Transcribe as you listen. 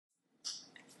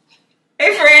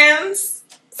Hey friends!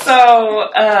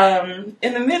 So,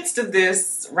 in the midst of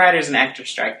this writers and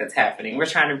actors strike that's happening, we're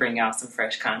trying to bring y'all some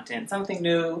fresh content, something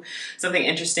new, something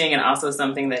interesting, and also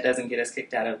something that doesn't get us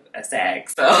kicked out of a SAG.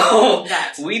 So,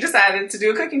 we decided to do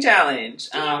a cooking challenge.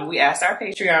 We asked our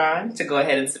Patreon to go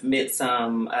ahead and submit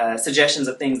some suggestions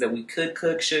of things that we could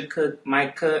cook, should cook,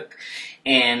 might cook,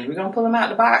 and we're gonna pull them out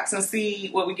the box and see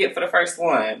what we get for the first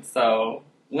one. So,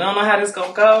 we don't know how this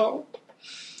gonna go.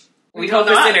 We hope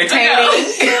it's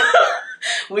entertaining.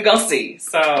 We're gonna see.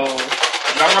 So,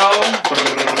 drum roll.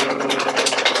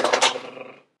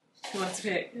 Who wants to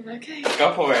pick? Okay.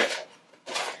 Go for it.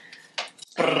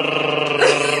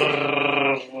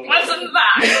 What's in the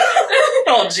box?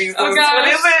 Oh, Jesus. Oh, what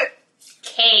is it?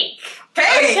 Cake.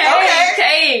 Cake. Okay.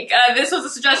 Cake. This was a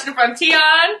suggestion from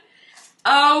Tion.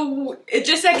 It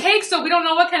just said cake, so we don't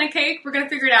know what kind of cake. We're gonna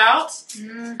figure it out.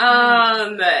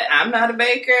 I'm not a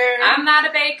baker. I'm not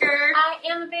a baker. I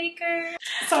am a baker.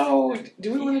 So,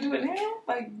 do we want to do it now?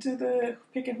 Like, do the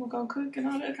picking who gonna cook and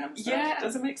all that kind of stuff? Yeah.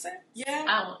 Does it make sense? Yeah.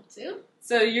 I want to.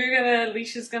 So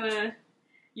Alicia's gonna,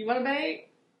 you wanna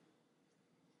bake?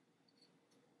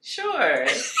 Sure.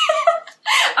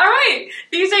 Alright,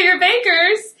 these are your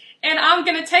bakers, and I'm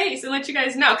gonna taste and let you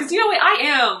guys know. Because you know what, I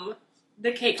am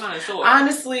the cake connoisseur.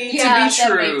 Honestly, Yeah, to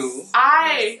be true,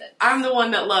 I'm the one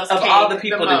that loves of cake all the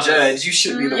people the to judge, you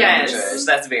should be the one to Yes. judge.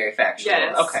 That's very factual.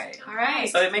 Yes. Okay. Alright.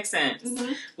 So it makes sense.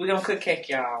 Mm-hmm. We're gonna cook cake,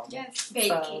 y'all. Yes. Bake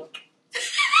So- cake.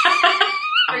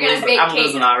 I'm gonna bake cake.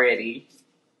 losing already.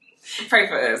 Pray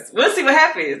for us. We'll see what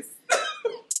happens.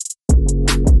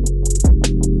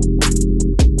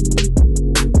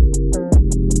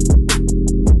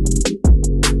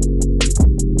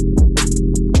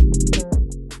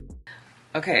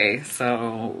 Okay,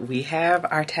 so we have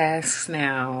our tasks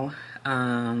now.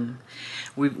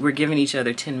 We're giving each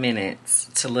other 10 minutes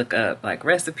to look up like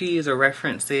recipes or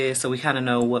references so we kind of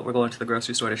know what we're going to the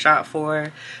grocery store to shop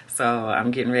for. So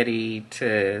I'm getting ready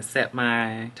to set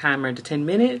my timer to 10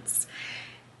 minutes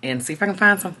and see if I can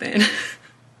find something.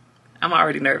 I'm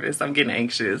already nervous. I'm getting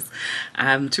anxious.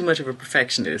 I'm too much of a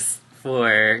perfectionist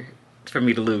for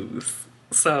me to lose.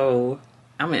 So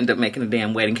I'm gonna end up making a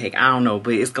damn wedding cake. I don't know,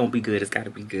 but it's gonna be good. It's gotta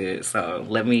be good. So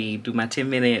let me do my 10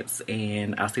 minutes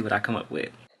and I'll see what I come up with.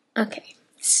 Okay,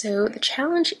 so the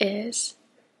challenge is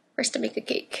first to make a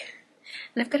cake.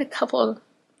 And I've got a couple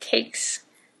cakes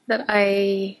that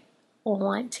I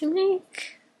want to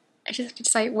make. I just have to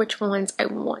decide which ones I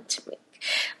want to make.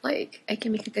 Like, I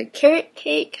can make a good carrot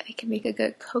cake, I can make a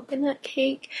good coconut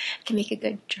cake, I can make a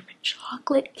good German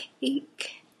chocolate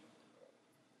cake.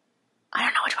 I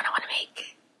don't know which one I want to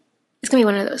make. It's gonna be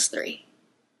one of those three.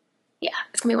 Yeah,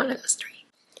 it's gonna be one of those three.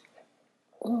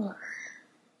 Or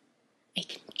I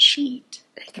can cheat.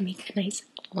 I can make a nice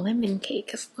lemon cake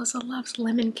because Liza loves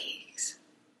lemon cakes.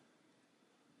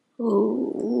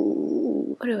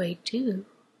 Ooh, what do I do?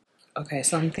 Okay,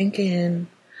 so I'm thinking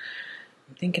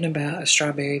about a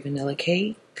strawberry vanilla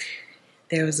cake.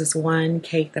 There was this one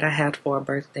cake that I had for a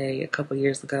birthday a couple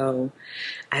years ago.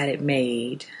 I had it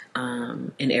made,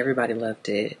 and everybody loved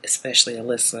it, especially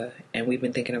Alisha. And we've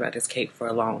been thinking about this cake for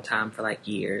a long time, for like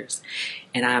years.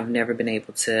 And I've never been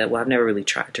able to, well, I've never really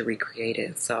tried to recreate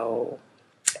it. So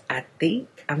I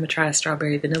think I'm gonna try a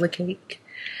strawberry vanilla cake.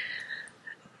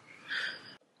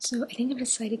 So I think I've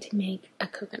decided to make a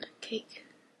coconut cake.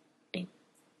 I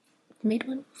made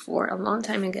one before a long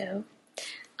time ago.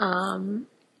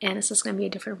 And this is going to be a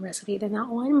different recipe than that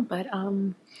one, but I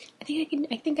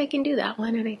think I can do that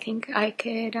one, and I think I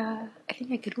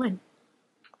could win.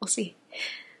 We'll see.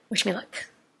 Wish me luck.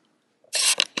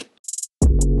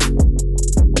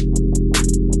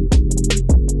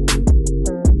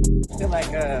 I feel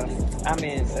like I'm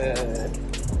in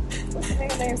what's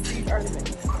the name? Steve Irwin.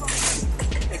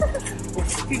 We're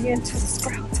looking into the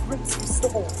Sprouts grocery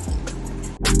store.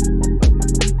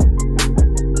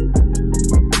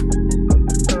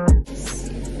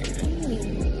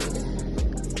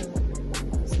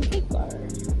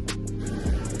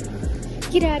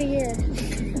 Get out of here.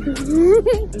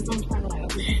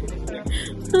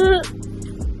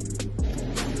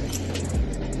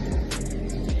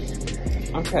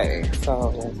 Okay,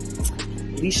 so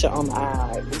Alisha on the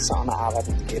aisle I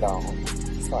need to get on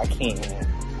so I can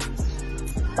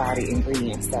buy the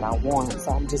ingredients that I want.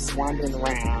 So I'm just wandering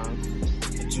around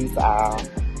the juice aisle.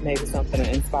 Maybe something to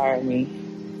inspire me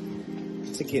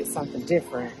to get something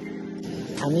different.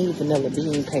 I need vanilla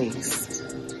bean paste.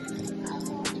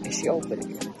 Is she open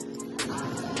again? I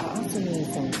also need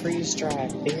some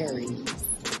freeze-dried berries.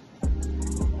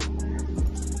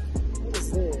 What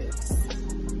is this?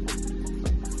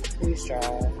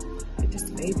 Freeze-dried. It's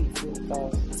just baby food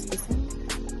though. Is this it?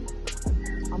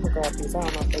 I'm I'm gonna grab these. I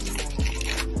don't know if they can.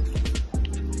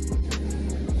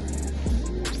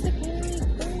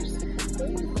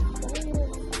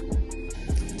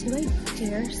 Do I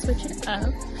dare switch it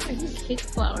up? I need cake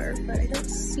flour, but I don't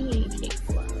see any cake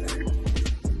flour.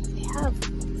 They have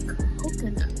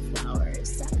coconut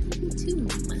flours. That would be too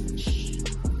much.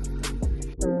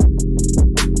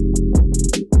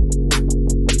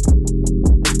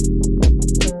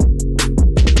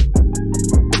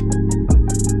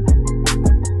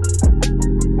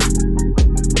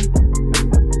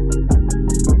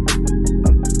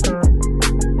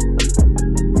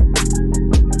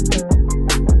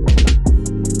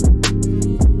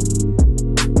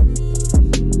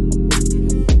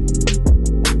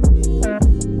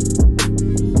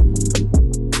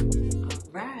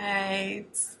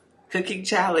 Cooking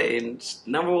challenge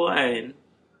number 1.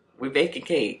 We're baking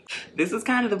cake. This is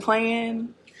kind of the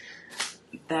plan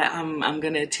that I'm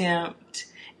gonna attempt,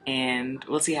 and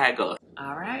we'll see how it goes.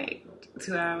 All right,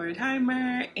 2-hour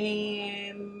timer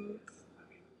and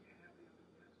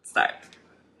start.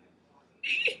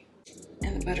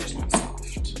 And the butter's not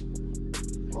soft.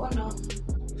 Oh no.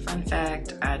 Fun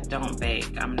fact, I don't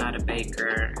bake. I'm not a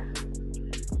baker.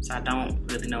 So I don't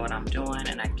really know what I'm doing,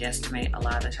 and I guesstimate a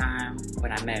lot of the time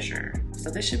when I measure.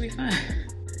 So this should be fun.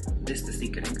 This is the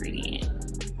secret ingredient.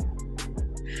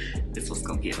 This was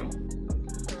gonna get them.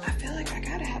 I feel like I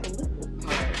gotta have a liquid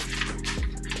part,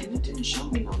 and it didn't show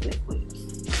me no liquid.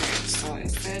 Okay, so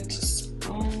it said to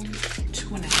spoon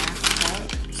 2.5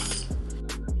 cups.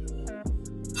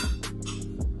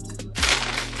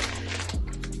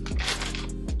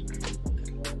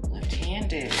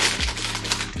 Left-handed.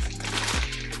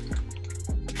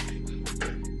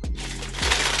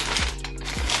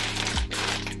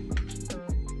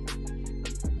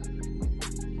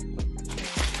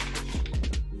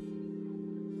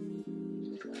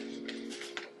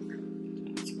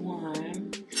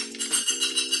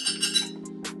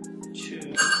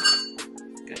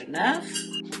 Enough.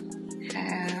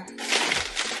 Half.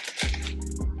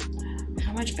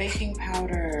 How much baking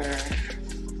powder?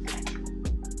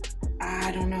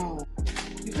 I don't know.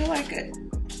 You feel like a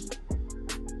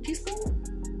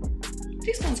teaspoon?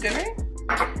 Teaspoon's good, right?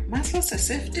 Am I supposed to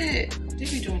sift it? They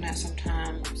be doing that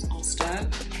sometimes on stuff.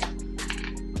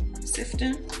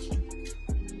 Sifting.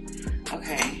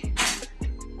 Okay.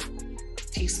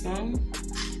 Teaspoon.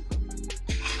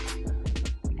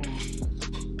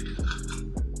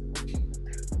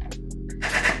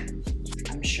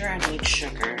 I need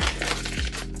sugar.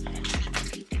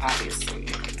 Obviously,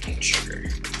 I need sugar.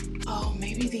 Oh,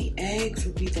 maybe the eggs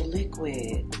would be the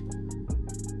liquid.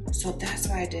 So that's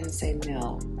why I didn't say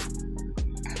milk.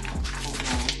 I don't know.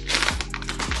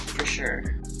 For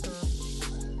sure.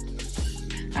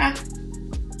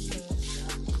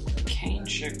 Cane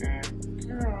sugar.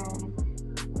 Girl.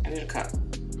 I need a cup.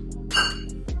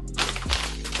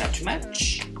 Is that too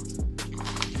much?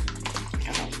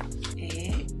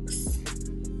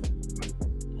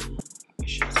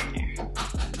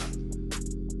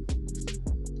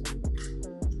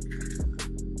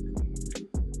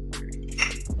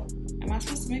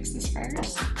 Mix this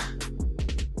first.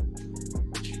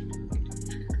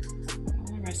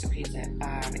 One recipe said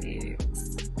 5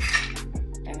 eggs.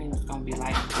 That means it's gonna be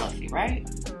light and fluffy, right?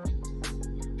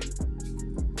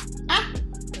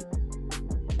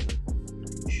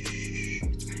 Shh,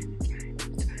 it's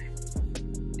fine.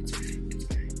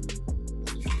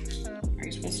 Are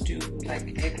you supposed to do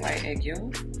like egg white, egg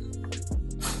yolk?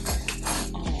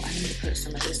 Oh, I need to put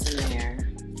some of this in there.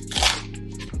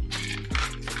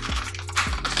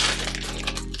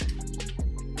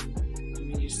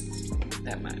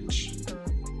 That much.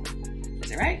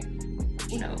 Is it right?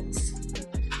 Who knows?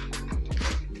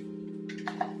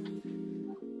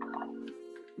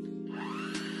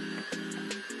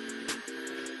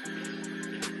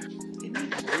 It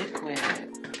needs liquid.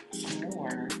 Some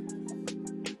more.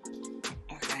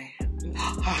 Okay.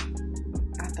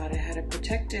 I thought it had a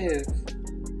protective.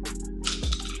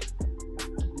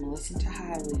 I'm gonna listen to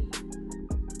Holly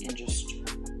and just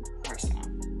pour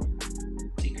some.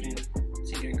 Secret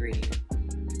ingredient.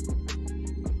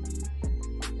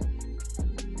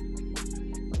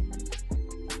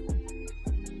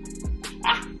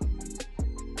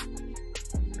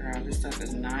 Girl, this stuff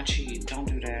is not cheap. Don't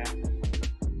do that.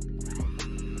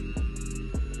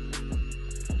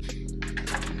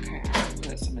 Okay, I'll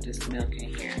put some of this milk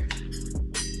in here.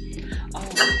 Oh,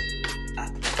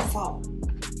 salt.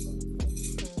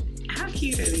 How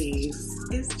cute are these?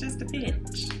 It's just a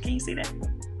pinch. Can you see that?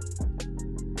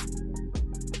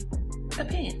 A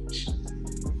pinch.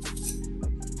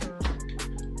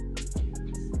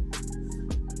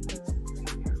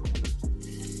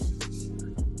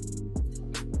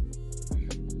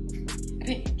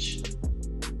 pinch.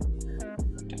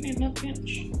 Don't need no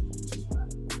pinch.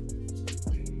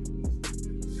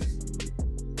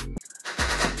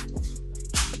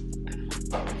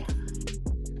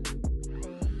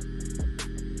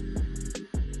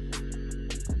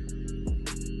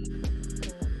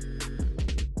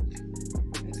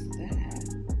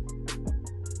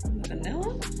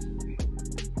 Vanilla?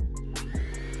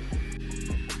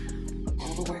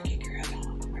 Overwork it, girl. Don't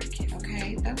overwork it.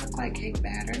 Okay, that looks like cake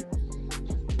batter.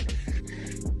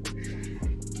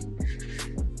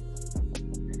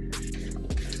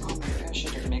 Oh, maybe I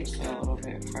should have mixed it a little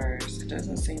bit first. It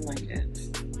doesn't seem like it's.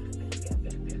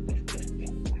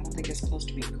 I don't think it's supposed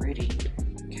to be gritty.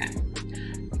 Okay.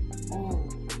 Oh,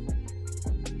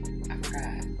 I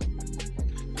forgot.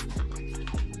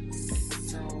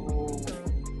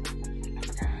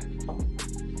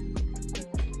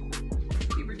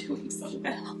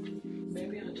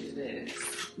 Maybe I'll do this.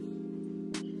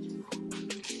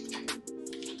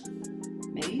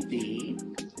 Maybe.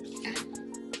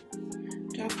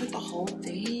 Do I put the whole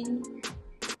thing?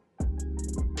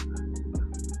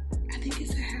 I think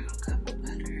it's a half cup of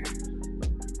butter.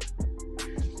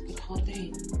 The whole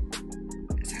thing.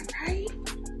 Is that right?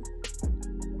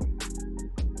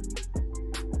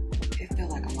 It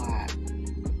felt like a lot.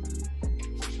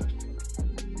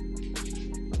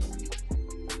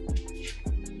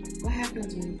 What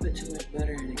happens when you put too much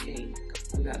butter in a cake?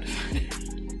 We got to find out.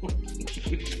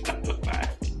 We got to find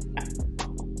out.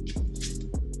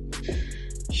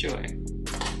 Sure.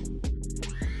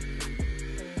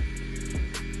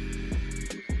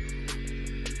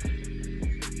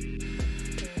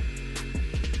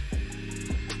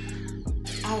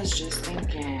 I was just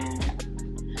thinking,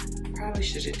 I probably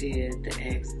should have did the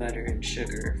eggs, butter, and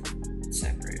sugar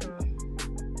separate.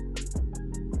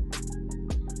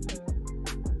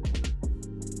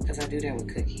 Because I do that with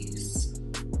cookies.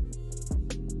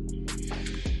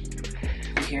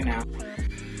 I'm here now.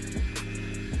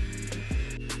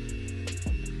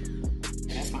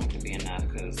 That's not going to be enough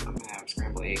because I'm going to have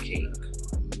scrambled egg cake.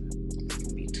 It's going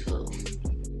to be tough.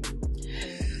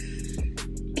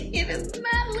 It is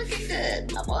not looking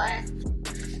good, my boy.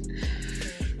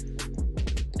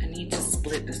 I need to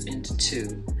split this into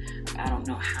two. I don't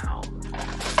know how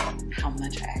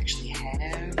much I actually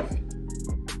have.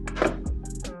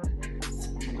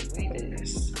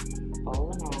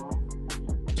 All in all,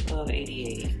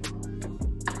 1288.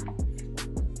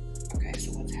 Okay,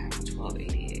 so let's have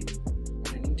 1288.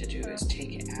 What I need to do is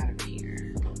take it out of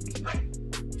here.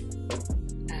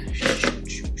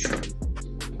 Shoot.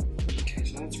 Okay,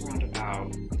 so that's round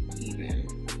about even.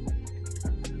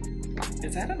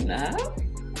 Is that enough?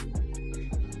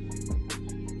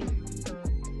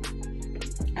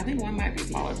 I think one might be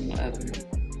smaller than the other.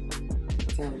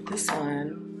 So this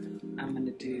one, I'm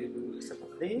gonna do some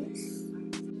of this.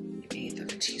 1/8 of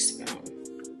a teaspoon,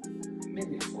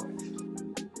 maybe a 1/4.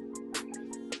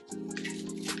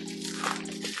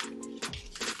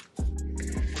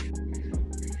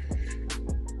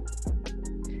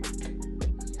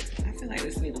 I feel like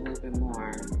this needs a little bit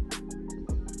more.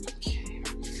 Okay.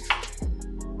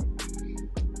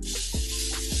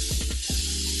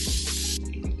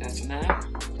 You think that's enough?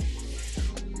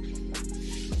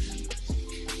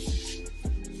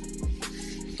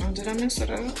 Oh, did I mess it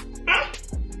up?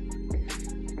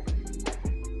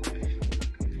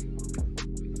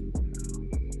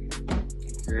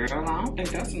 Girl, I don't think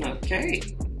that's enough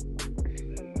cake.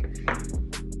 I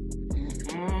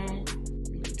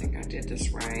think I did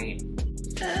this right.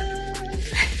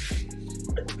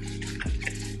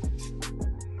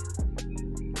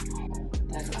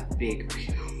 That's a big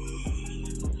pill.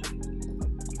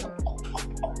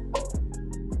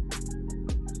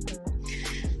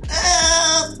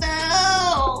 Oh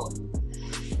no!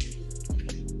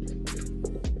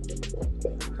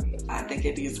 I think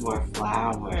it needs more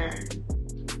flour.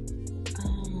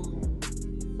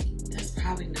 That's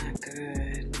probably not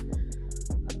good.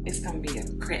 It's gonna be a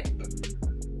crepe.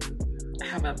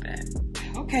 How about that?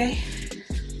 Okay.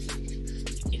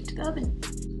 Into the oven.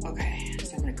 Okay,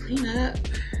 so I'm gonna clean up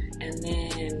and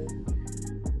then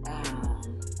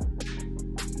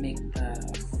make the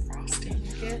frosting,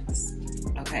 I guess.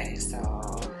 Okay, so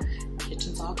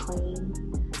kitchen's all clean.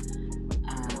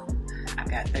 I've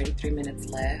got 33 minutes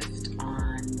left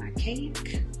on my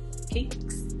cakes.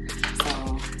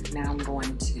 So now I'm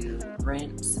going to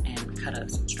rinse and cut up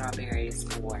some strawberries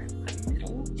for the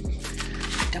middle.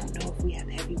 I don't know if we have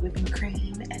heavy whipping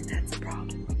cream, and that's a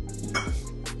problem.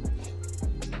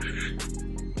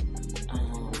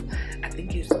 I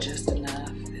think it's just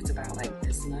enough. It's about like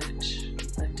this much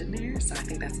left in there, so I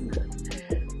think that's enough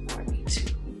for me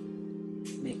to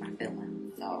make my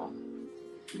filling. So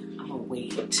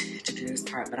wait to do this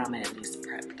part, but I'm gonna at least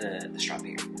prep the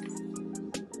strawberries.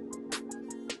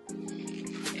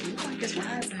 It looks like it's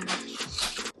rising.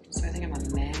 So I think I'm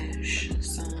gonna mash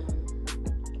some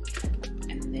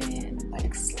and then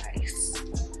like slice.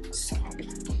 So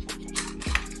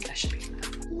that should be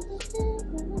enough.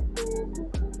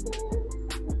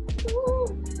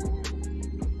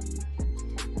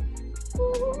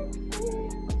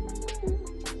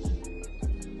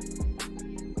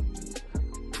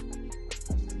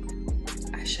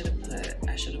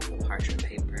 I should have put parchment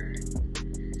paper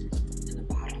in the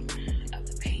bottom of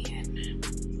the pan.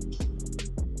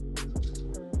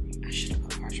 I should have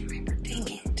put parchment paper. Dang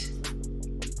it.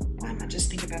 Why am I just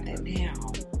thinking about that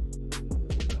now?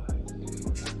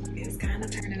 It's kind of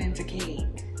turning into cake.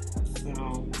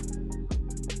 So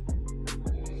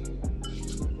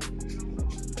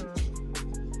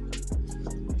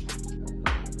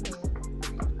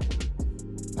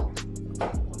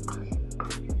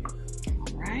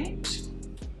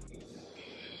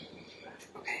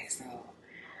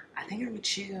I think I'm gonna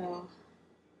chill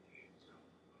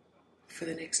for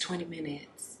the next 20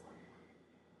 minutes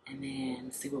and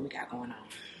then see what we got going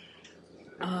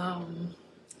on.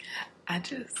 I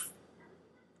just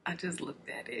looked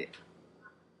at it.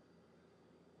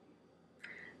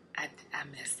 I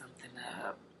messed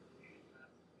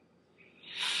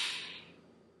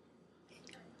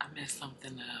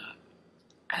something up.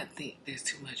 I think there's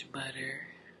too much butter,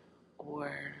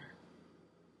 or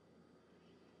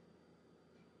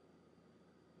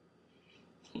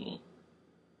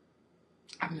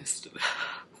I messed it up.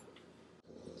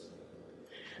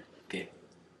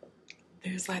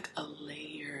 There's like a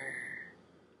layer.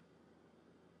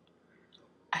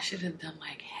 I should have done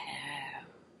like half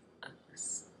of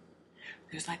this.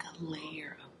 There's like a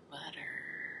layer of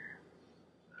butter.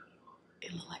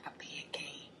 It looked like a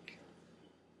pancake.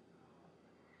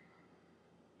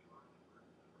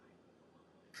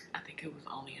 I think it was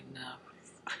only enough.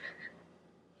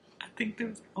 I think there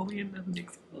was only enough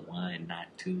mix for one,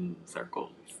 not two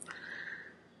circles.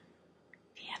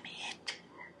 Damn it.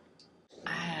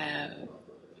 I have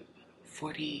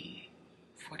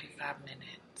 45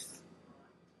 minutes.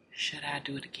 Should I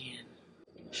do it again?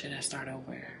 Should I start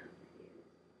over?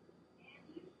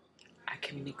 I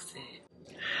can mix it.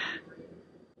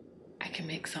 I can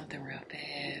make something real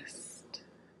fast.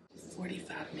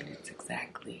 45 minutes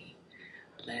exactly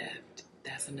left.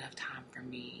 That's enough time for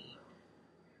me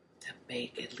to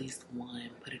bake at least one,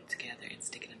 put it together, and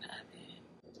stick it in the oven.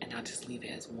 And I'll just leave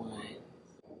it as one.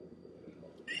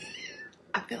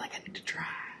 I feel like I need to try.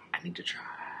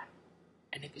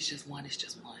 And if it's just one, it's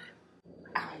just one.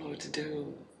 I don't know what to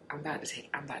do. I'm about to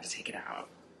take it out.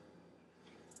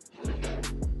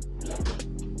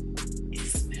 It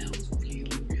smells really,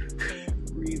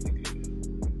 really good.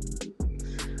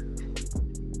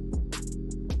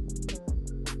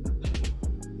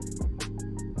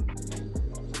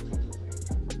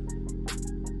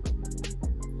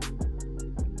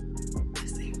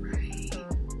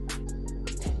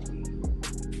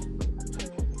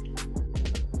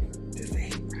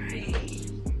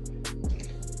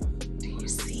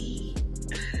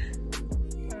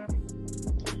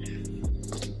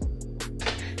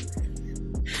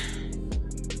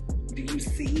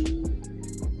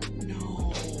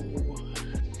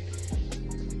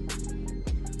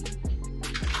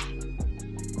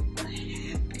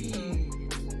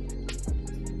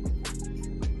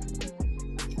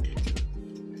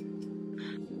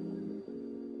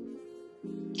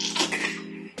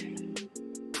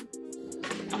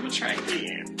 Try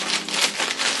again.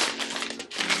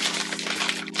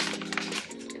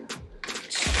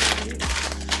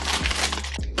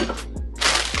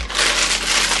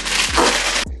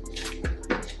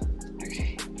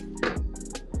 Okay.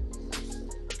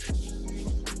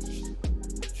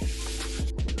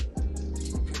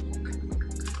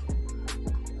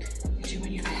 You're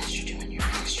doing your best. You're doing your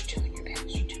best. You're doing your best.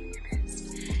 You're doing your best.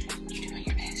 You're doing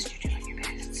your best. You're doing your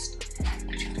best.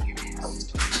 You're doing your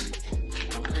best.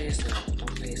 Don't play yourself.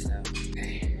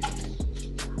 Okay.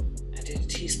 I did a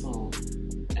teaspoon.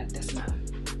 That's enough.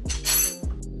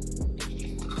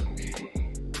 Okay.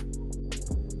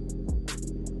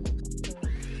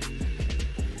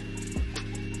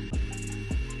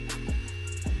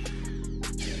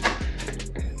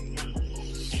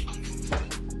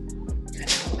 I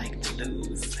don't like to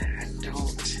lose. I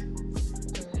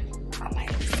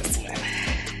like this one.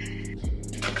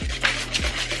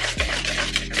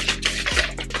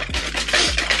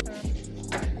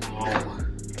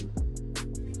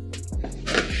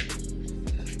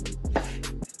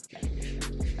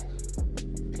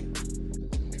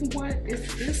 What is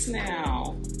this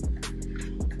now?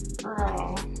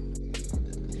 Girl.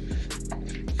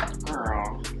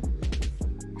 Girl.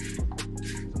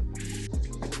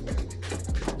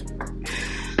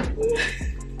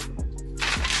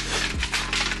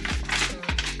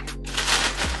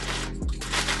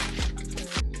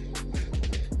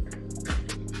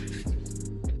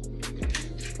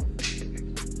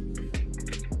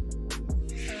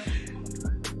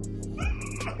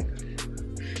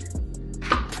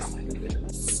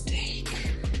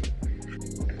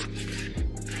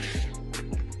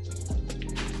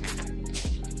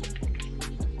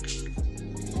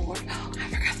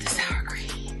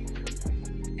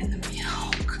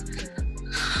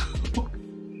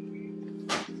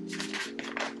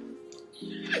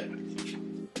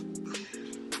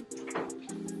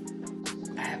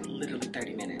 I have literally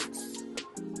 30 minutes.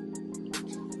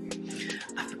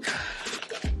 I forgot.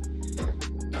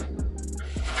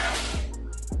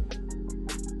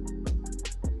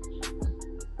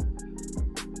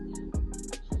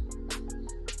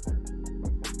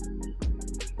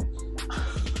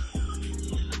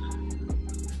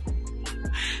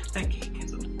 That cake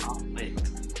is an omelet.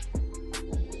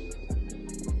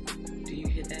 Do you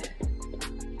hear that?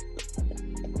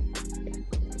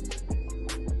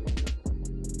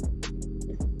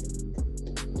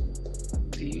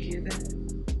 Do you hear that?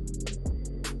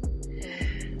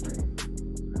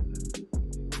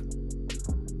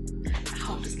 I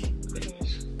hope this cake is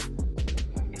finished.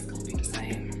 It's gonna be the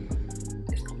same.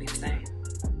 It's gonna be the same.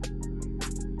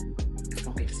 It's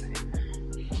gonna be the same.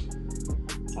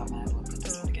 So I might as well put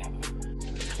this one together.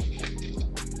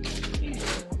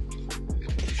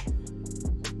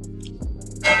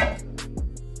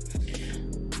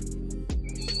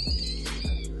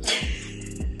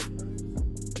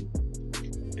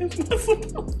 It's not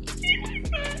supposed to be like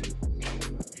that.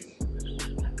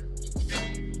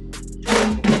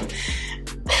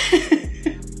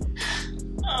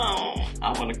 Oh, I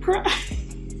want to cry.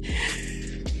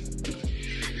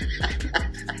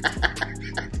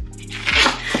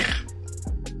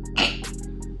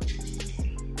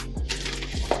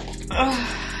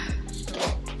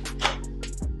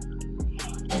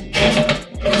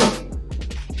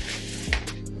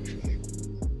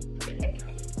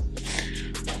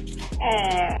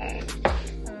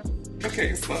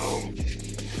 Okay, so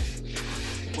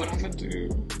what I'm gonna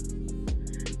do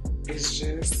is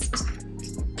just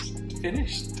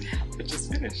finish.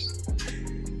 Just finish.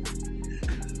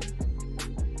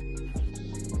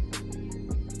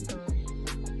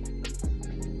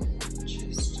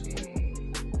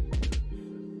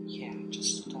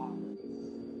 Just stop.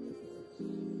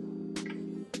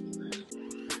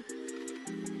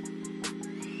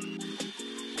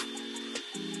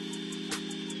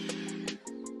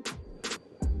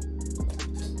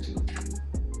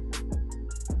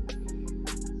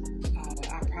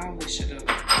 I probably should have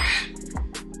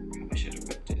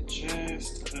whipped it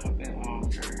just a little bit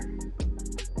longer.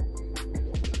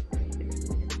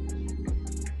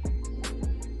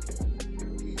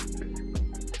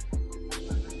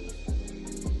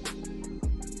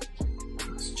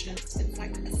 It's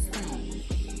like a stone,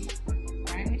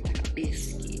 right? Like a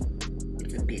biscuit.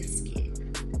 It's a biscuit.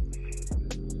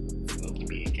 So it can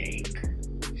be a cake.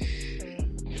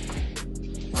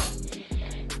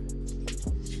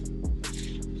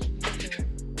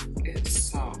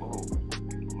 It's so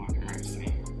Lord have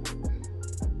mercy.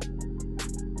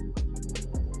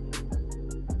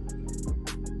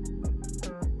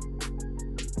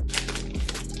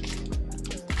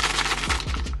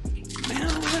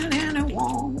 And it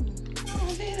won't.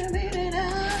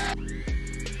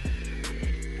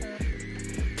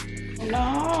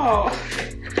 No.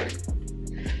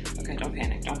 Okay, don't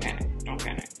panic. Don't panic. Don't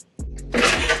panic.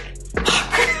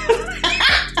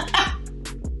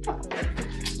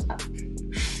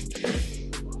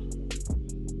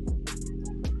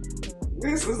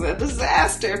 This is a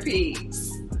disaster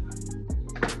piece.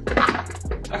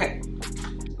 Okay.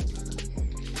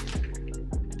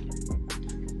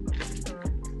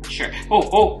 Sure.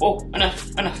 Oh,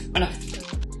 enough. I'm not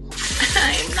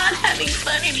having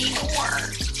fun anymore.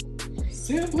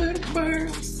 Silly little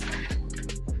birds.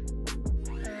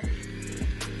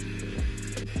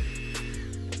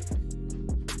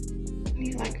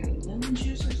 Need like a lemon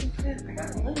juice or something? I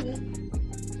got a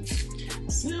lemon.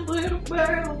 Silly little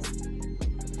birds.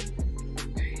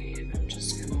 Okay, I'm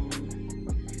just gonna.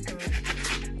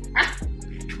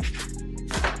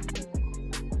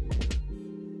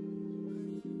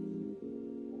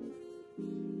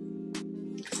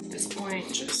 At this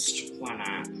point, just why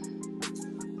not?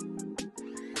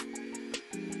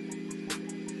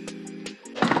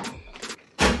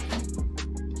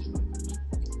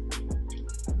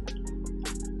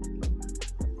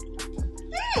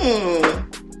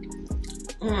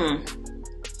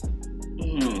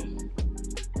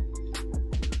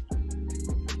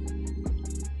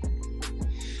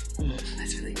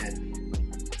 That's really good.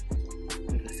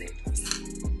 I'm gonna save those.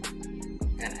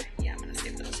 I'm gonna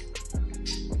save those.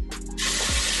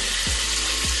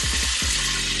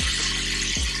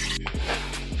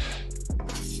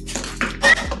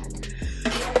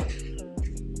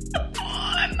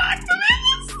 Oh, I'm not gonna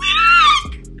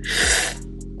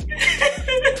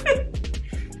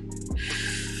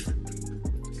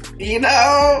you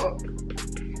know,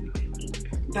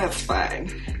 that's fine.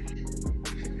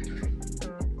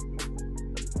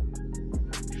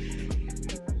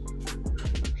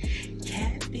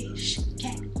 Catfish,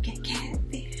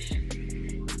 catfish.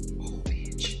 Oh,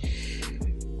 bitch.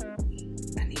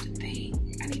 I need to think.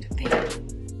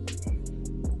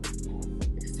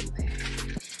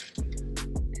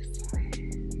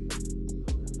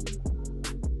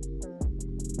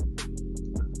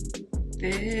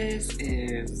 This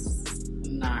is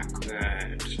not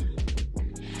good.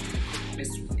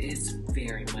 It's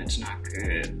very much not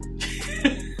good.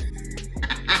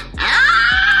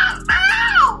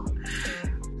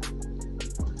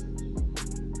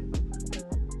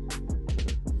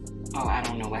 Oh, I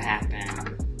don't know what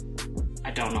happened.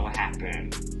 I don't know what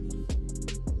happened.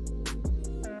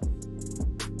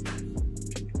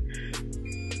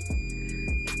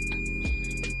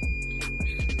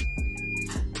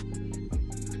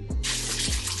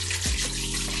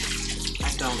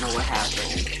 I don't know what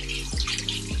happened.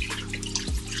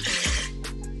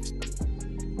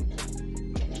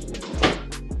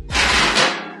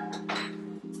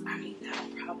 I mean,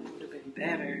 that probably would have been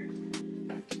better.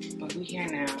 But we're here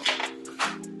now.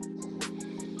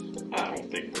 I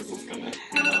don't think this is gonna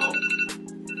help.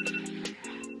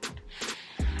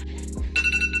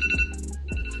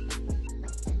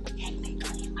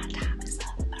 Technically, my time is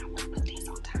up, but I want to put these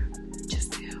on time.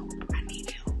 Just to help. I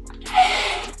need help.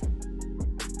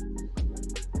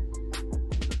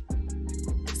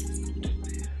 This is gonna do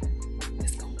it.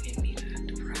 It's gonna get me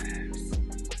depressed.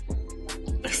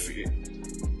 That's it.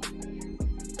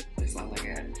 That's all I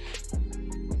got.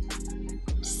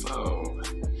 So.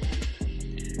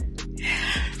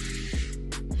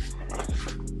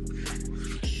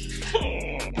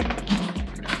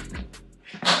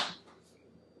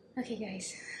 Okay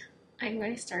guys, I'm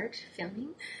going to start filming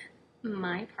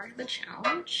my part of the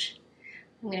challenge.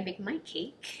 I'm going to make my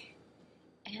cake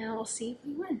and we'll see if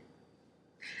we win.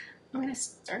 I'm going to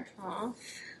start off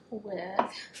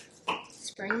with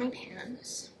spraying my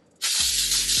pans.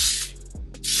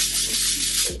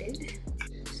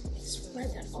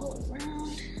 Spread that all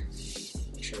around.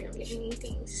 Make sure we don't get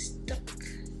anything stuck.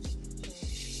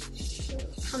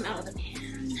 It'll come out of the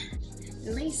pan.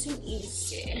 Nice and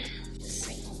easy.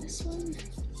 Same on this one.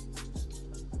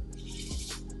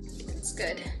 That's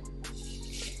good.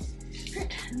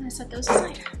 Alright, I'm gonna set those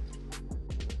aside.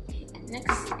 Okay, the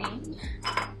next thing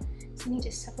is I need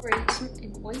to separate some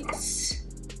egg whites.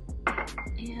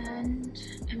 And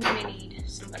I'm gonna need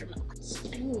some buttermilk. So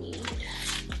I need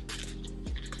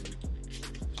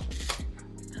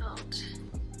about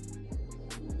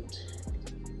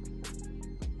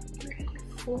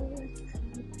 4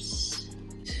 cups.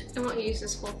 I won't use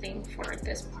this whole thing for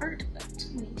this part, but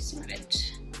I'm gonna use some of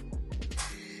it.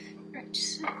 Right,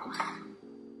 so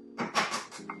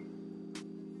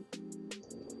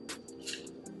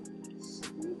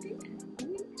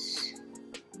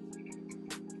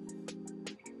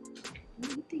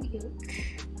the yolk.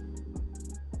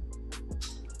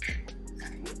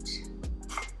 Right.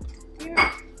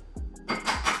 There.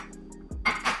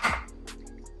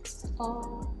 It's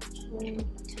all room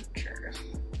temperature.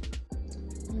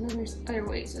 And then there's other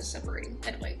ways of separating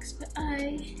egg whites, but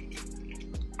I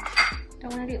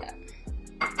don't want to do that.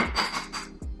 I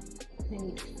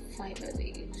need 5 of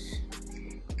these.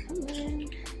 Come in.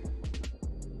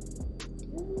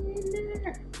 Come in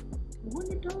there. I want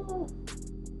it all.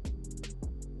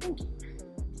 Thank you.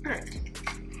 Alright.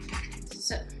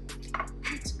 So,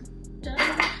 that's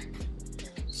done.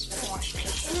 Just wash my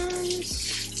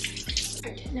hands.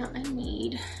 Alright, now I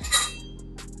need a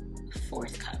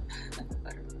 4th cup of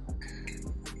buttermilk.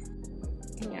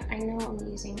 And yeah, I know I'm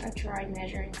using a dry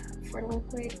measuring cup for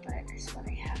liquid, but it's what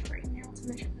I have right now to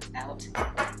measure this out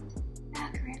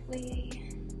accurately.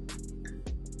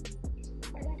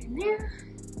 Pour that in there.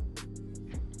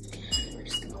 And we're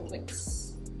just gonna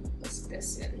whisk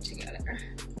this in together.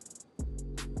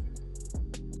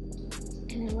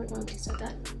 And then we're going to set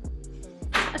that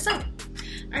aside.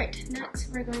 Alright, next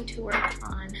we're going to work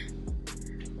on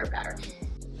our batter.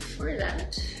 For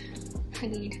that, I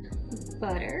need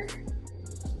butter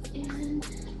and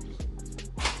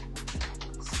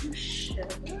some sugar.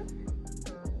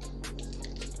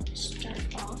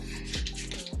 Start off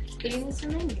getting this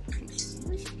in my mixing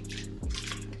spoon.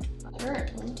 Butter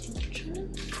at room temperature.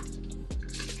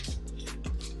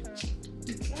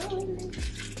 Going.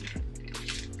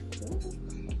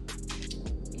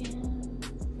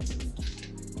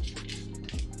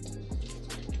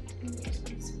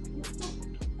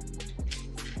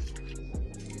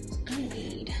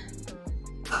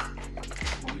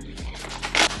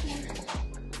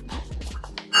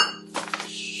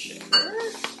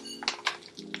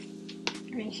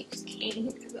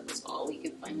 Because that's all we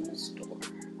could find in the store.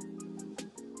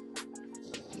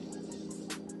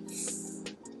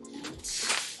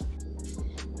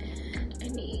 And I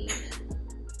need a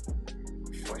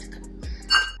 4th cup.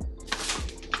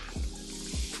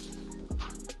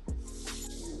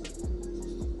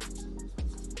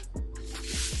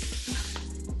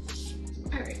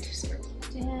 Alright, so we're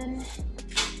plugged in.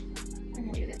 I'm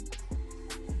gonna do this.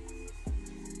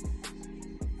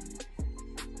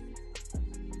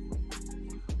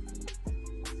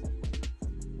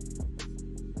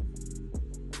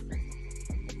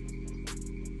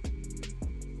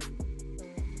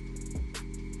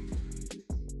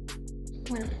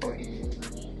 I'm going to pour in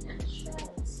my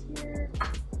extracts here.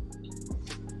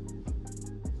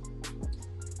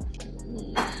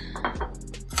 Need a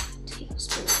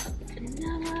tablespoon of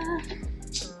vanilla.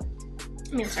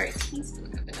 I mean, sorry, teaspoon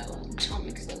of vanilla. I'll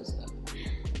mix those up.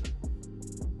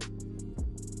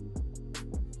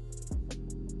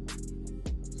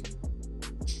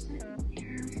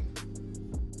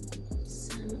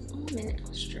 Some almond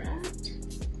extract.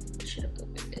 Should have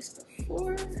opened this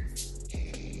before.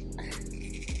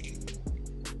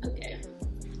 Okay.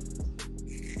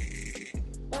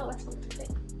 Well, that's one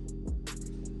thing.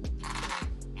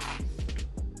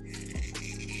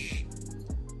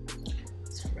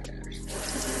 Let's spread our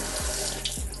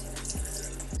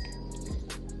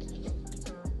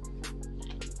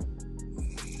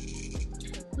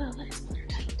well, that is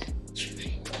watertight.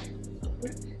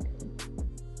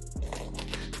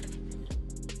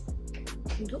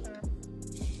 Nope.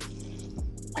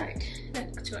 Alright, back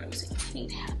to what I was saying. I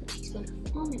need half a teaspoon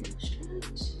of almond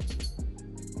extract.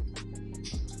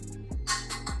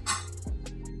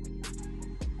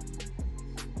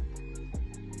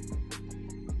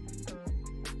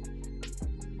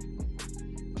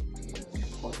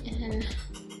 Pour in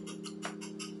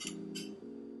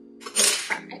the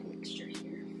egg mixture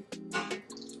here.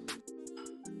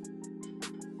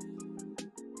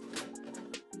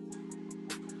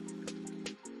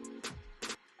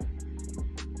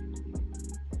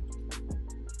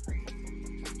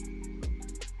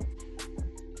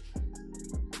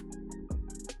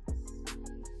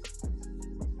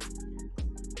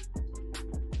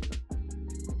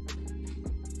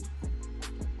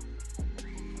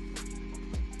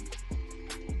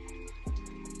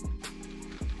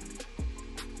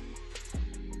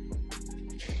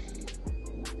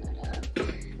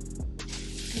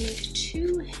 I need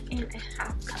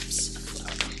 2.5 cups of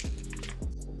flour.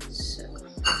 So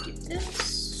do this.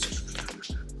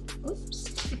 Oops.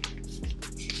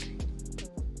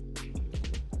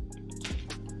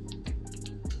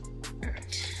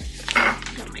 Alright.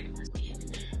 Don't mind this.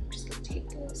 I'm just gonna take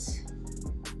this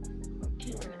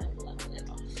and we're gonna level it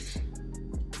off.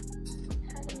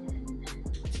 Add in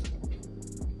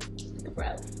the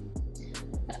bread.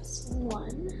 That's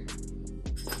 1.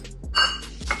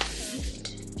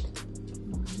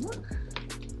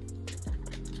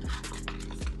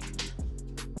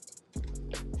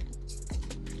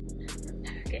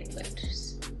 Packet lifters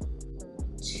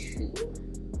 2,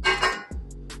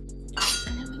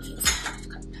 and then we need a 1/2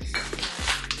 cup.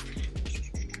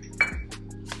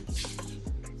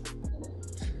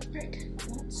 Right,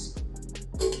 that's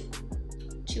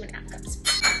 2.5 cups.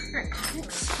 Alright,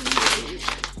 next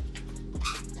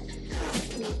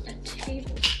we need a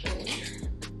tablespoon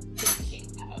baking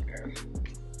powder.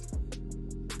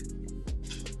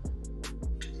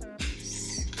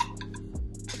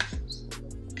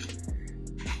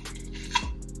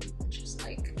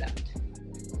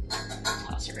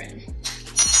 Toss her in.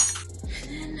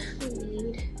 And then we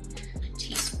need a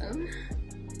teaspoon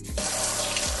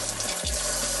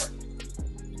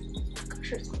of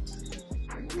kosher salt.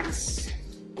 This.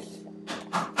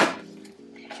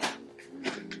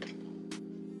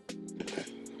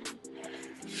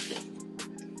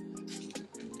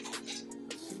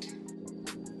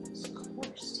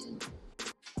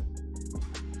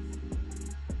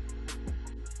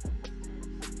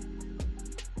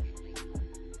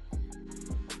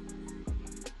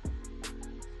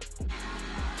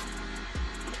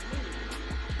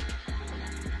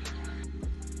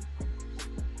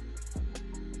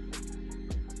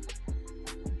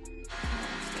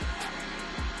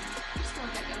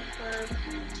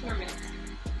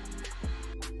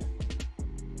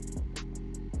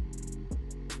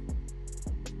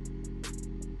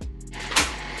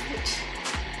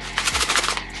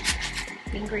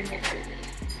 ingredient for me.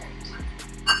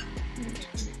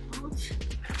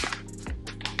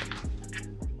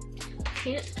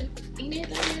 Can't eat it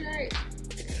right.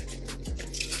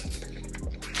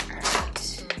 Alright.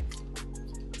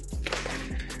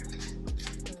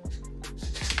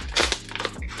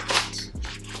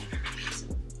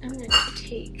 I'm going to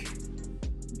take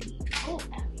the bowl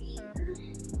out of here.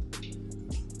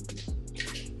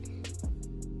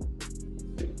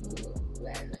 Ooh,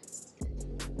 that looks good.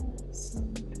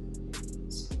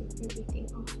 Scrape everything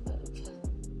off of here.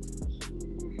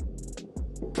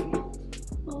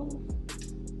 Oh.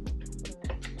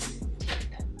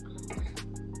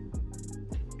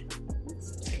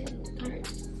 Alright,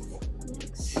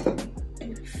 next I'm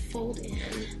going to fold in a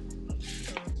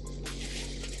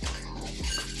cup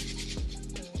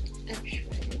of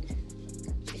shredded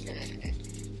peanut.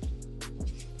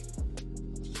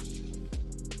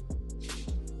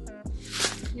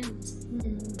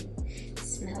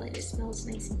 Smell it, it smells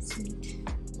nice and sweet.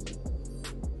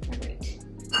 Alright.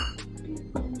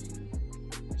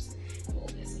 Fold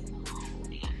this in. Oh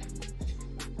man.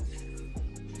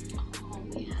 Oh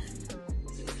man.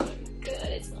 Good,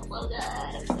 it smells so good.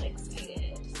 I'm so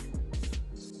excited.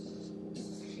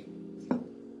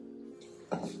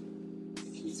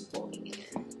 He's folding it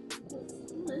in.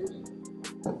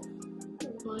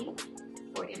 One,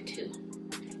 42.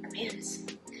 Our pans.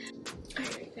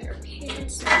 Alright, got our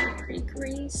pans now pretty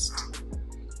greased.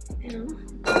 Now, I'm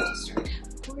going to start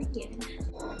pouring in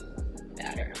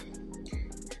batter.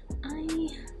 I'm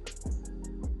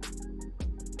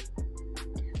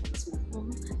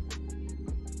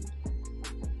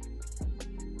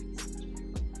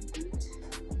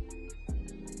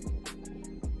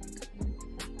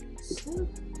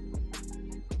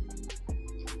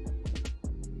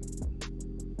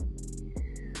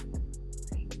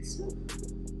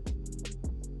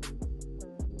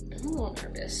a little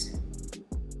nervous.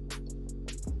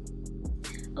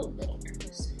 A little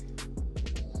nervous.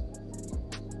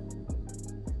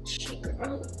 Shake it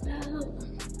all about.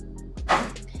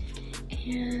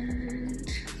 And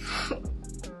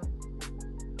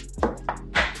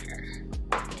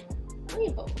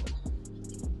rainbow.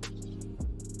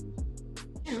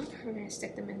 Now we're going to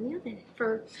stick them in the oven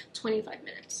for 25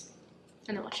 minutes.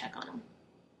 And then we'll check on them.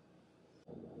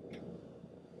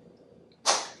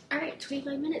 Alright,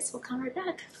 25 minutes. We'll come right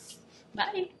back.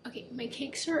 Bye. Okay, my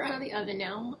cakes are out of the oven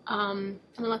now. I'm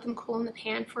gonna let them cool in the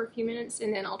pan for a few minutes,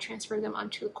 and then I'll transfer them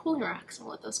onto the cooling racks and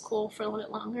let those cool for a little bit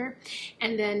longer.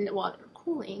 And then while they're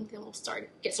cooling, then we'll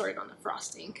get started on the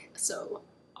frosting. So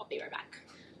I'll be right back.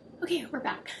 Okay, we're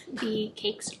back. The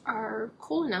cakes are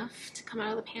cool enough to come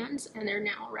out of the pans, and they're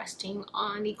now resting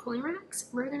on the cooling racks.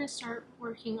 We're gonna start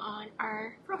working on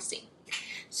our frosting.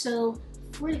 So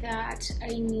for that, I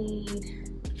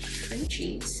need cream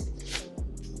cheese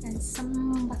and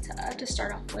some butter to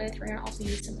start off with. We're gonna also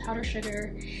use some powdered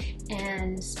sugar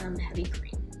and some heavy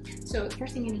cream. So the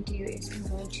first thing I need to do is I'm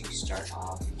going to start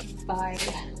off by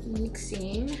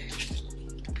mixing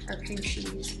our cream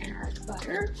cheese and our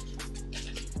butter.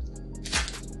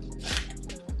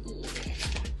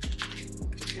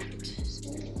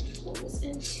 So pull this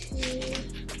into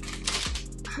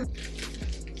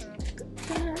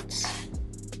that.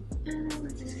 And then we're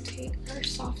gonna take our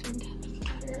softened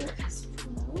butter as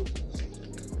well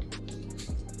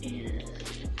and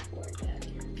pour that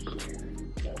in here.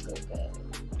 Go, go, go.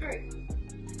 Alright.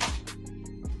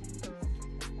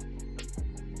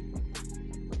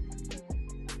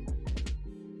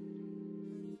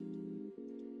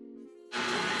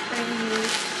 I need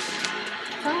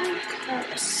 5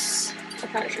 cups of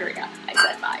powdered sugar. Yeah, I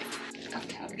said 5 of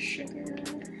powdered sugar.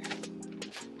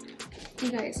 You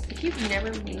guys, if you've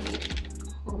never made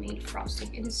homemade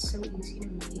frosting, it is so easy to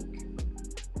make.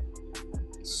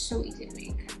 It's so easy to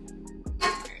make.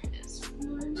 There it is.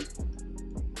 1.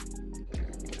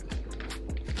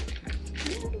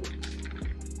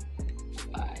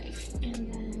 5. And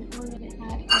then we're going to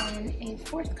add in a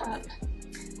 4th cup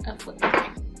of whipped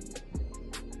cream.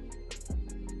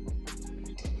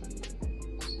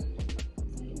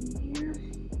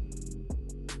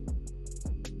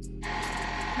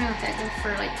 I'm gonna let that go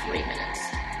for like 3 minutes.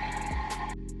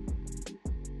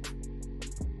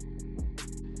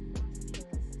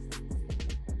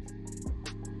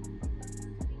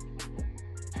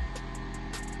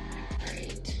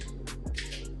 Alright.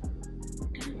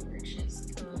 And we're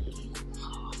just going,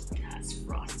 oh, that's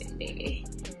frosting, baby.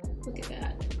 Look at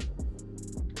that.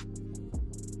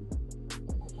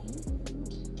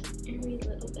 And every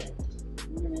little bit.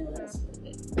 Last little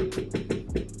bit.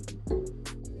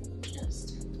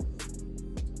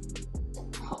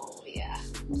 Oh yeah,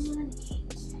 money.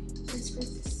 Just for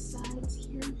the sides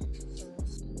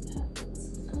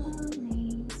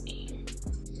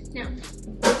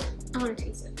want to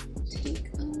taste it.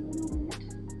 Take a little bit.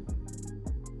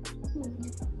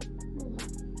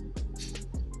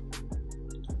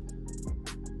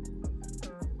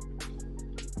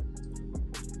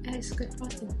 That is good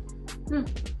frosting.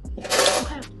 Okay.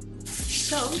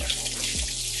 So,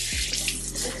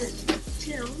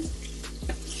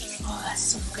 oh, that's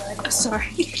so good. Oh,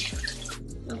 sorry.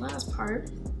 The last part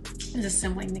is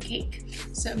assembling the cake.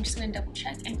 So I'm just gonna double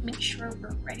check and make sure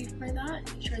we're ready for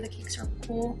that. Make sure the cakes are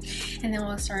cool, and then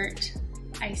we'll start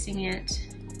icing it,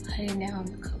 putting down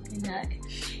the coconut,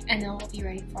 and then we'll be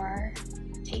ready for our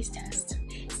taste test.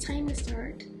 It's time to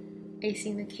start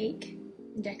icing the cake,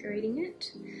 decorating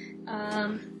it.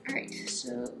 All right,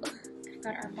 so I've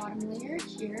got our bottom layer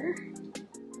here.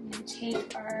 I'm gonna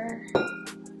take our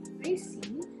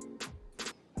icing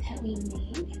that we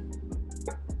made,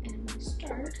 and we'll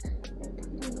start by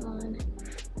putting on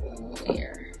a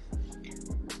layer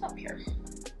up here.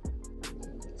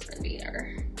 It's gonna be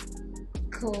our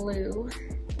glue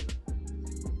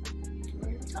for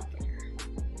the top layer.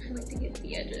 I like to get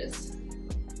the edges.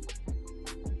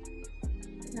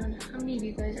 I don't know how many of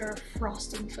you guys are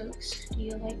frosting folks. Do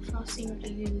you like frosting or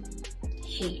do you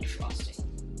hate frosting?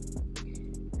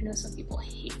 I know some people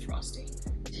hate frosting.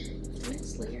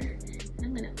 Next layer,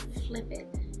 I'm gonna flip it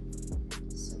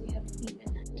so we have an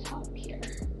even top here.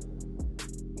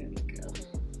 There we go.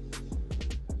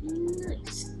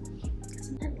 Nice.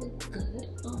 Doesn't that look good?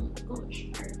 Oh my gosh.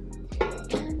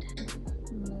 And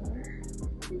more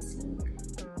icing.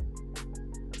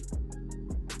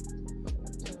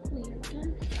 Layer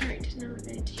done. Alright, now we're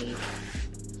gonna take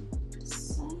the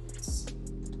sides.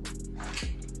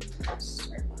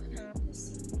 Start on this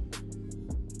side.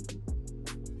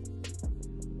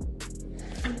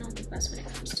 I'm not the best when it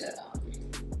comes to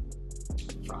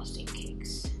frosting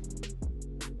cakes.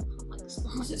 Like as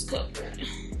long as it's cooked. Alright.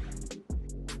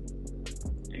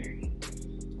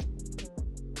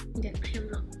 Again, I am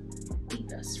not the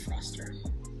best froster.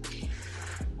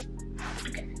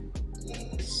 Okay.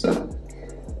 So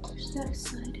push that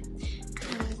aside.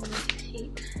 And I'm going to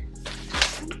take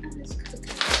some of this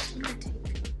coconut. I'm going to take a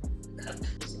cup.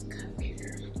 There's a cup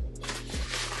here.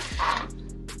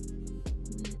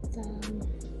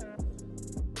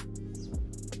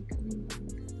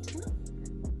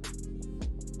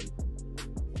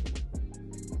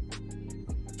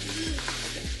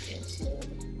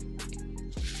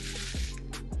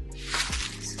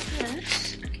 With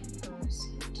sprinkling on the top.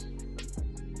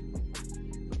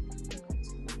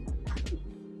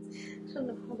 I don't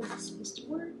know how this is supposed to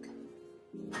work.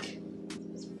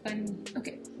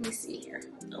 Okay, let me see here.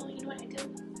 Oh, you know what I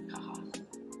do? Haha.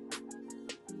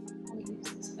 I'll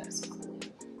use this as glue.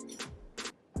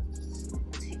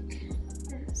 Take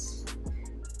this.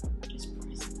 Just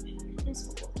press it in. This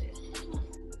will do.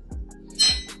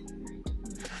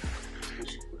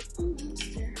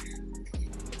 Almost there.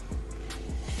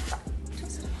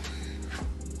 Toss it off.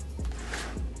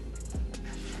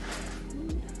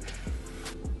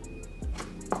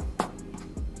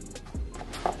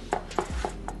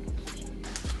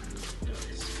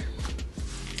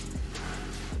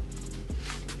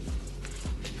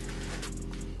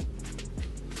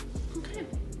 Okay.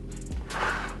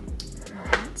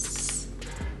 That's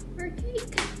our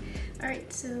cake.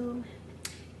 Alright, so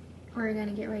we're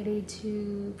gonna get ready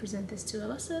to present this to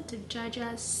Alisha to judge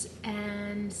us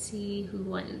and see who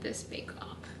won this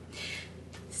bake-off.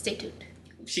 Stay tuned.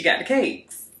 She got the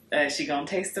cakes. She gonna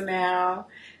taste them now.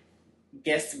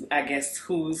 I guess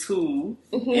who's who,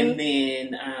 and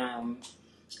then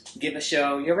give us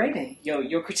your rating,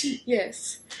 your critique.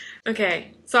 Yes.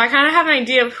 Okay. So I kind of have an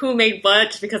idea of who made what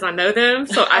just because I know them.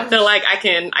 So I feel like I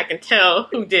can tell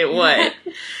who did what.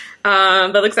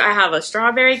 But it looks like I have a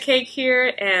strawberry cake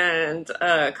here and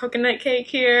a coconut cake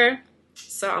here.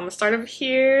 So I'm gonna start over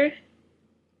here.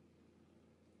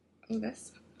 Oh,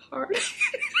 that's hard.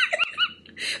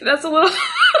 That's a little.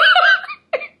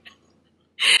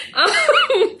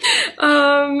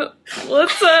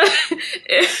 Let's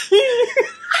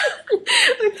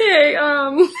okay,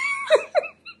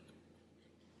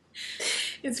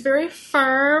 it's very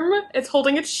firm. It's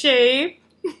holding its shape.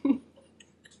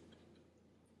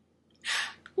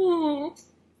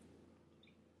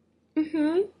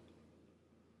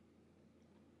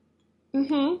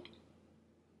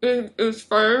 It's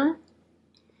firm.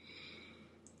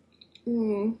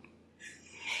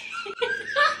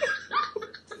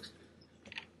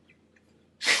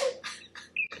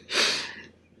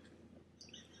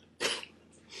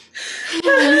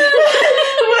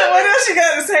 What else you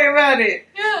got to say about it?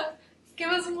 Yeah, give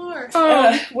us more.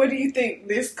 What do you think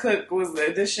this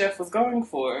chef was going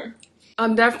for?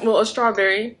 Definitely a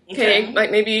strawberry cake, Okay.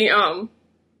 like maybe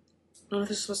don't know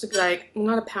if it's supposed to be like,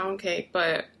 not a pound cake,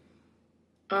 but,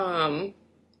 I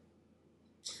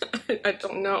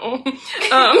don't know.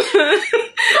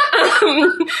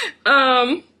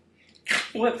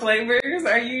 What flavors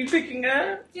are you picking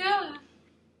up? Yeah.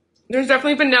 There's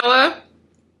definitely vanilla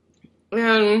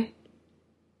and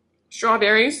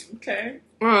strawberries. Okay.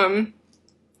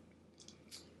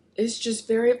 It's just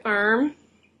very firm.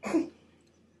 What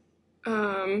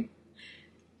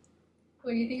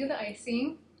do you think of the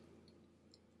icing?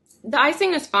 The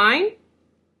icing is fine.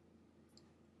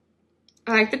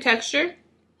 I like the texture.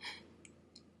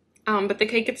 But the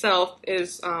cake itself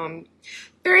is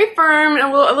very firm and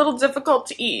a little difficult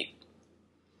to eat.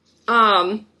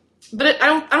 But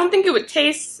I don't think it would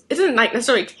taste. It doesn't like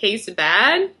necessarily taste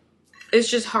bad. It's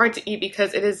just hard to eat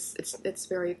because it's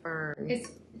very firm. It's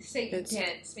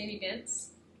dense. Maybe dense.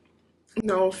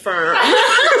 No, firm.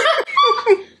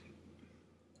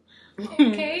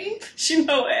 Okay. She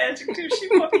know what adjective she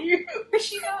want to use.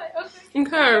 She got it.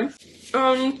 Okay.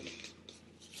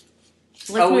 Let's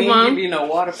We move didn't on. give you no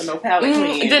water for no palate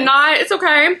clean. Did not. It's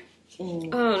okay.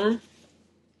 Mm.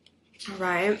 All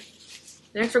right.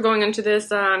 Next, we're going into this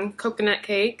coconut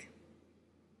cake.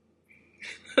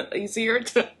 Easier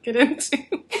to get into.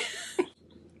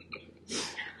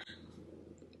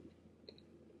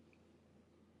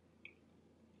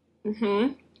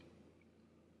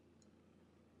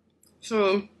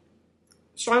 So,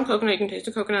 strong coconut. You can taste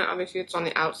the coconut. Obviously, it's on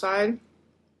the outside.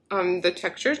 The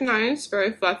texture is nice,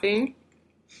 very fluffy.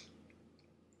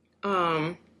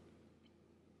 I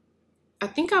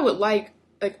think I would like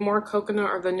more coconut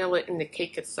or vanilla in the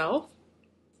cake itself.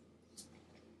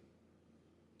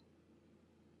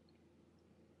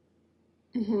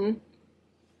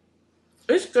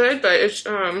 It's good, but it's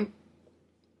not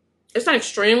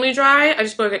extremely dry. I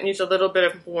just feel like it needs a little bit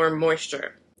of more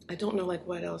moisture. I don't know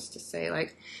what else to say.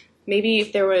 Maybe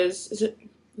if there was, is it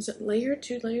layer,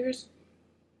 2 layers?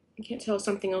 I can't tell if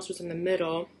something else was in the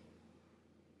middle.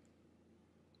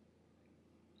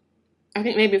 I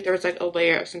think maybe if there was a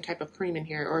layer of some type of cream in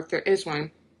here, or if there is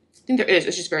one. I think there is.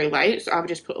 It's just very light, so I would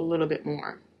just put a little bit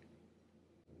more.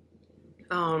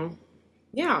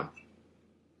 Yeah.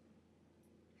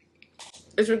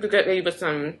 It's really good maybe with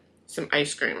some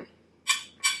ice cream.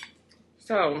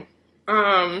 So,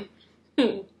 like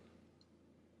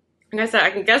I said, I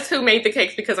can guess who made the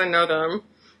cakes because I know them.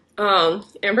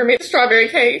 Amber made the strawberry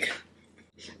cake.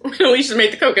 Alisha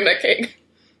made the coconut cake.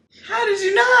 How did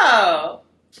you know?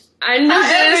 I knew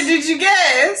However this. did you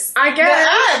guess? I guess.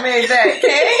 That I made that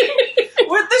cake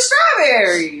with the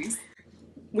strawberries.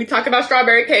 We talk about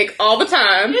strawberry cake all the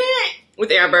time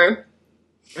with Amber,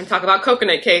 and talk about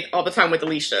coconut cake all the time with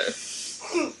Alisha.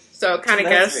 So kind of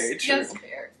That's guess very true. That's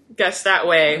fair. guess that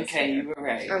way. Okay, you were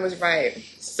right. I was right.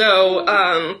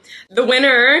 So the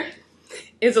winner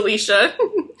is Alisha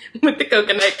with the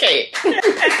coconut cake. Good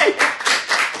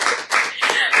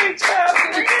job,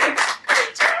 friend.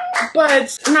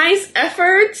 But nice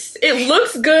efforts. It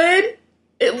looks good.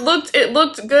 It looked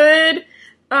good.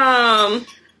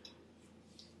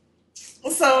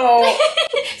 So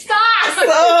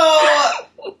Stop!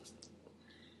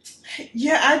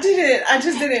 yeah, I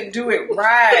just didn't do it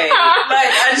right.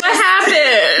 What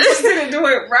happened? just didn't do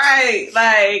it right.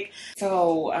 I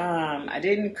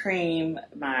didn't cream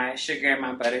my sugar and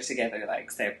my butter together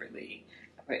separately.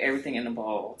 I put everything in a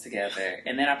bowl together,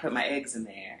 and then I put my eggs in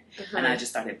there, and I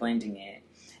just started blending it.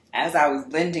 As I was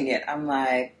blending it, I'm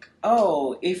like,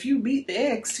 oh, if you beat the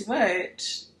eggs too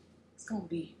much, it's gonna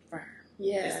be firm.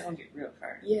 Yeah. It's gonna get real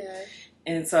firm. Yeah.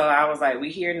 And so I was like,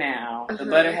 we here now. The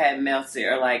butter had melted,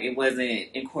 or it wasn't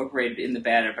incorporated in the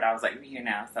batter, but I was like, we here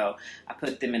now. So I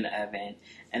put them in the oven,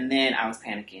 and then I was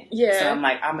panicking. Yeah. So I'm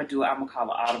like, I'm gonna call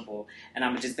an audible, and I'm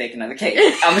gonna just bake another cake.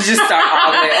 I'm gonna just start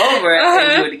all the way over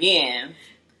and do it again.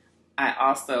 I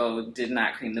also did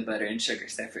not cream the butter and sugar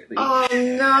separately. Oh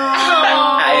no!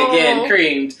 I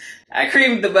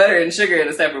creamed the butter and sugar in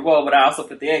a separate bowl, but I also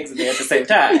put the eggs in there at the same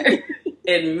time.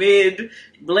 In mid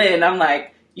blend, I'm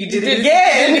like, you did it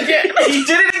again. You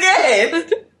did it again.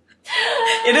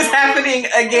 It is happening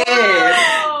again.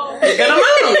 Oh. You're gonna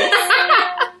lose.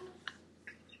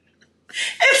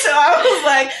 And so I was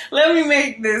like, let me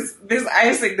make this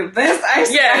icing the best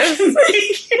icing I can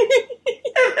make.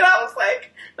 And then I was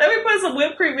like, let me put some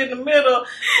whipped cream in the middle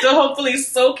to hopefully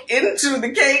soak into the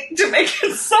cake to make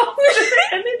it soft.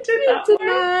 And it did not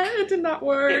work. It did not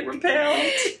work.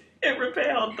 It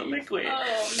repelled the liquid. Oh,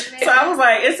 man. So I was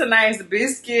like, it's a nice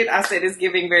biscuit. I said it's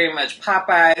giving very much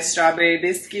Popeye's strawberry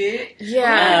biscuit.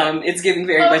 Yeah. It's giving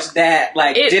very much that,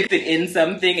 dip it in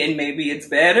something and maybe it's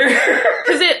better.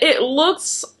 Because it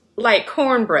looks like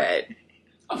cornbread,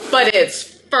 but it's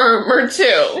firmer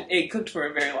too. It cooked for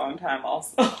a very long time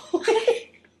also.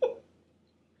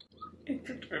 It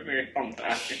cooked for a very long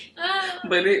time.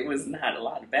 But it was not a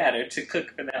lot of batter to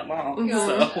cook for that long.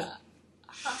 So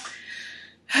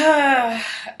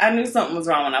I knew something was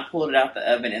wrong when I pulled it out the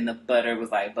oven and the butter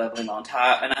was like bubbling on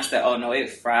top. And I said, oh no, it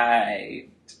fried.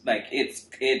 Like it's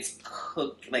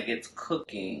cooked, like it's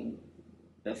cooking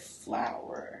the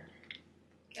flour.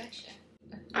 Gotcha.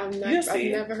 I've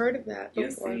never heard of that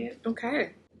before. You'll see it.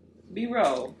 Okay.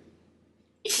 B-roll.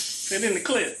 Put in the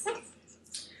clip.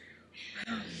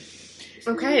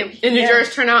 Okay. And did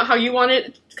yours turn out how you wanted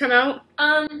it to come out?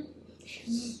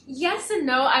 Yes and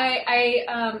no.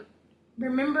 I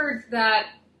remembered that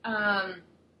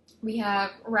we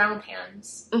have round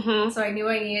pans, so I knew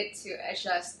I needed to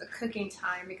adjust the cooking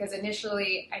time because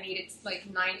initially I needed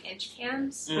like 9-inch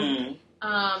pans.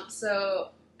 So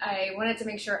I wanted to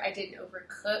make sure I didn't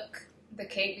overcook the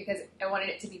cake because I wanted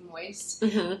it to be moist,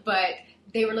 but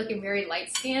they were looking very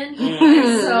light skinned,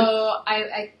 so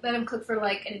I let them cook for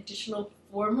like an additional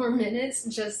 4 more minutes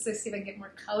just to see if I can get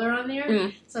more color on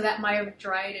there. So that might have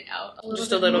dried it out a little bit.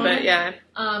 Just a little bit, yeah.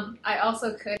 I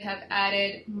also could have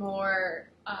added more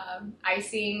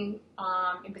icing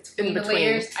in between the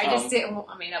layers. I just didn't.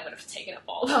 I mean, I would have taken up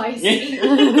all the icing. I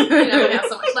would have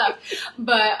so much left.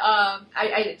 But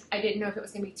I didn't know if it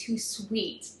was going to be too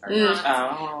sweet or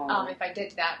not. If I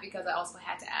did that, because I also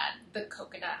had to add the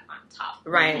coconut on top.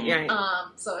 Right.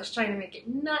 So I was trying to make it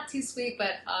not too sweet,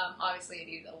 but obviously it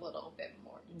needed a little bit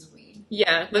more in between.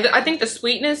 Yeah, but I think the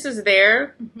sweetness is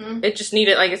there. It just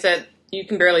needed, like I said, you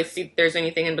can barely see if there's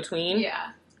anything in between.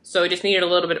 Yeah. So it just needed a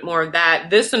little bit more of that.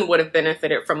 This one would have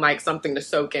benefited from like something to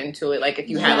soak into it. Like if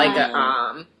you had like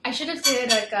a I should have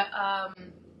did like a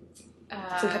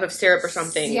some type of syrup or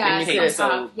something. Yeah, and you could yes,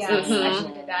 I should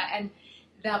have did that, and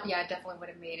that definitely would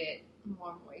have made it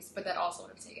more moist. But that also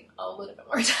would have taken a little bit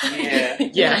more time.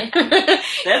 Yeah.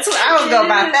 That's what I would go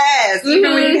by fast.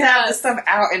 Even when you have the stuff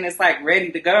out and it's like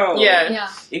ready to go. Yeah.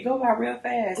 It go by real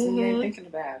fast when you ain't thinking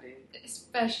about it.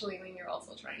 Especially when you're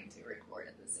also trying to record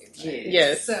at the same time.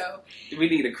 Yes. So we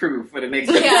need a crew for the next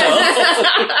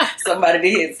episode. Somebody to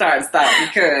hit start and stop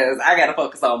because I got to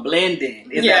focus on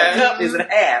blending. Is that a cup? Is it a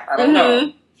half? I don't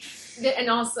know. And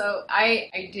also,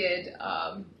 I did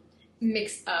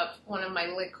mix up one of my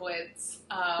liquids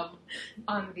on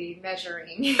the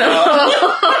measuring. I mean,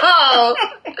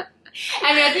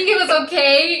 I think it was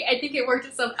okay. I think it worked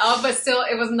itself out, but still,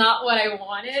 it was not what I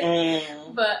wanted.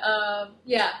 But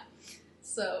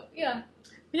so yeah.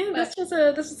 Yeah, this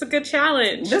was a good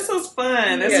challenge. This was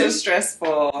fun. This was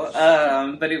stressful,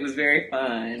 but it was very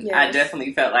fun. Yes. I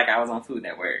definitely felt like I was on Food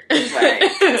Network.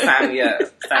 Like, sign me up.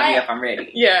 Sign me up. I'm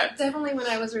ready. Yeah. Definitely when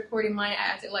I was recording mine, I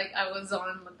acted like I was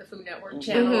on the Food Network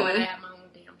channel and I had my own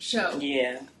damn show.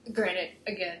 Yeah. Granted,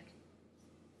 again,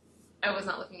 I was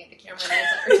not looking at the camera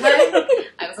the entire time.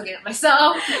 I was looking at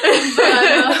myself.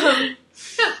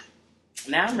 But,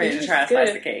 now I'm ready to try a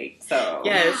slice of cake. So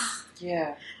yes.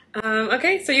 Yeah.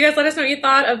 Okay, so you guys let us know what you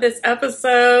thought of this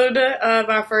episode of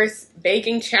our first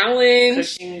baking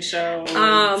challenge. Cooking show.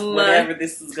 Whatever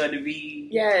this is going to be.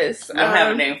 Yes. We don't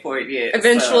have a name for it yet.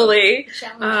 Eventually. So.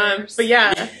 But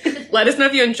yeah, let us know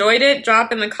if you enjoyed it.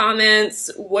 Drop in the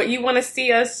comments what you want to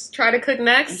see us try to cook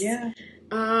next. Yeah.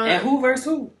 And who versus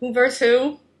who? Who versus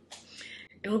who.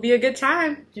 It will be a good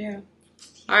time. Yeah.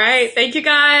 All right. Thank you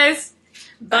guys.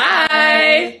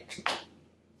 Bye.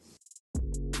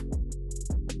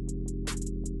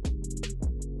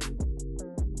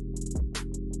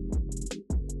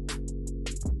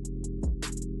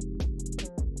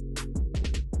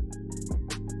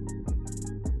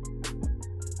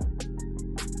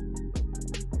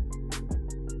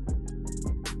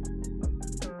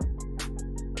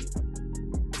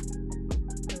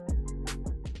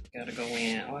 Gotta go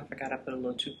in. Oh, I forgot I put a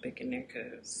little toothpick in there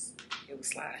because it was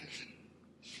sliding.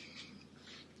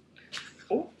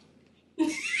 Oh.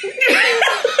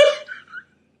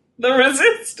 The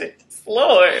resistance.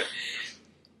 Lord.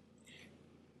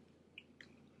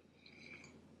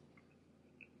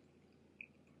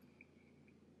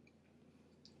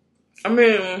 I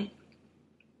mean,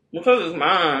 because it's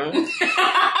mine,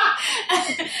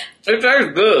 it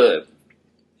tastes good.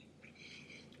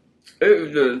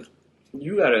 It's just,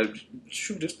 you gotta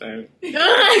shoot this thing. You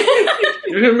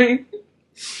hear me?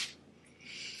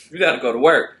 You gotta go to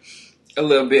work a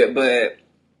little bit, but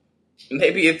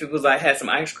maybe if it was like had some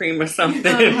ice cream or something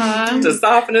to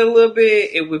soften it a little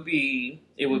bit, it would be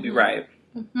right.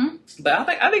 But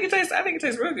I think it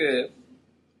tastes real good.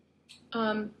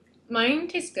 Mine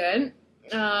tastes good.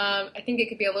 I think it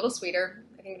could be a little sweeter.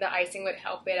 I think the icing would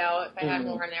help it out if I had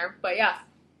more in there. But yeah,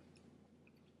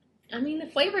 I mean, the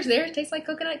flavor's there. It tastes like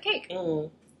coconut cake. Mm.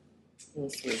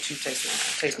 Let's switch. You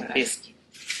taste my biscuit.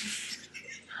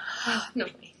 No.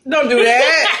 Don't do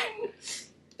that.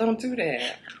 Don't do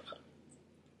that.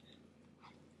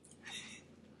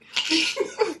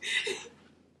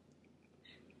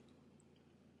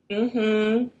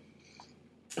 Mm-hmm.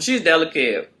 She's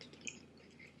delicate.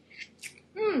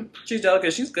 She's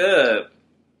delicate. She's good.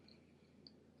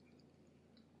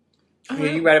 Yeah,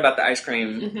 you're right about the ice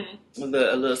cream. Mm-hmm. A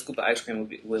little scoop of ice cream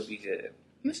would be good.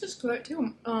 This is good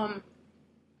too. I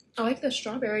like the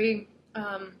strawberry.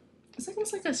 It's like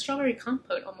almost like a strawberry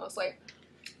compote, almost like.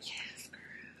 Yes, girl.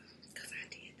 Because I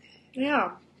did that.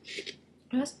 Yeah.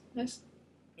 That's.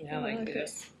 Yeah, I like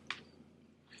this.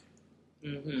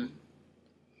 Mm-hmm.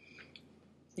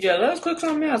 Yeah, let's cook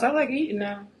something else. I like eating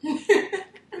now.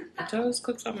 Let's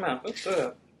cook something else. What's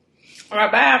good? All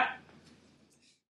right, bye.